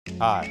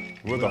Hi,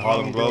 we're the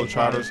Harlem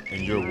Globetrotters,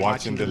 and you're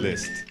watching The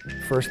List.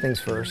 First things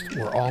first,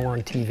 we're all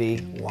on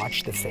TV.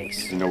 Watch the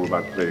face. You know we're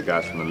about to play the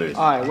guys from The List.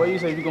 All right, what do you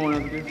say you going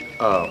after this?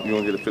 You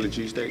want to get a Philly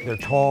cheesesteak? They're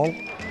tall.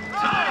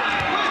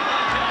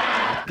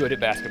 Good at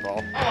basketball.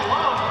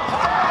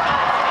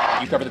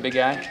 You cover the big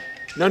guy?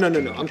 No.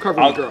 I'm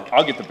covering the girl.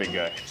 I'll get the big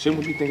guy.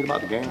 Shouldn't we be thinking about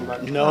the game?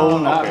 No,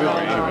 not really.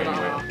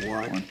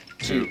 Anyway. 1,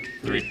 2,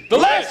 3. The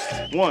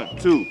List! 1,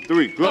 2,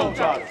 3.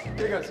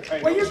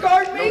 Globetrotters. Will you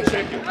guard me? No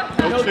chicken.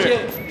 No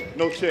chicken.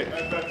 No chicken.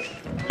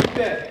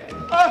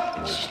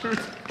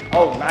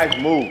 Oh, nice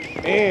move.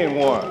 And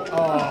one.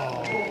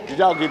 Oh. Did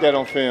y'all get that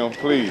on film,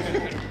 please?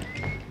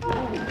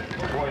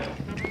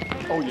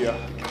 Oh, yeah.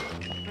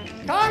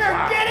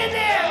 Conor, get in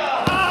there!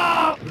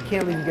 Oh! We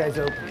can't leave you guys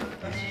open.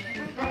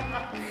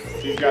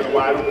 He's got a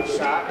wide open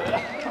shot.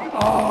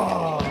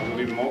 Oh. You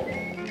leave him open.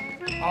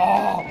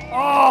 Oh!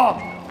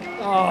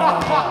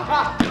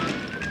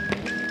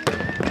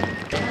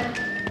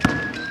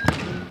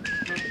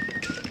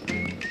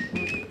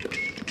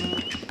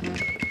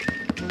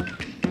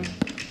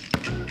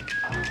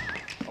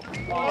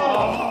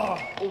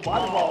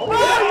 Volleyball.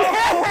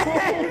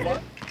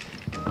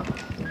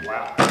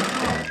 Wow.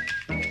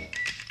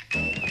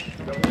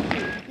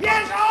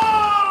 Yes!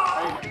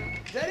 Oh!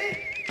 Is that it?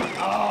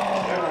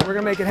 Oh! We're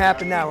gonna make it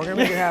happen now. We're gonna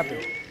make it happen.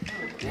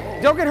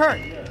 Don't get hurt.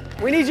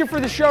 We need you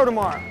for the show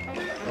tomorrow.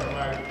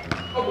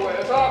 Oh boy,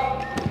 that's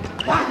off.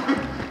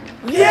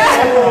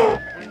 Yeah!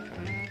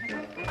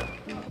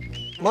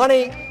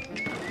 Money.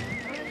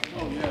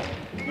 Oh yeah.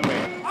 No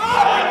man. Oh!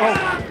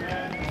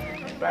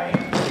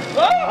 Bang.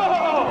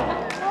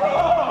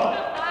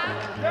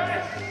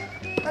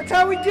 That's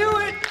how we do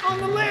it on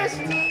The List.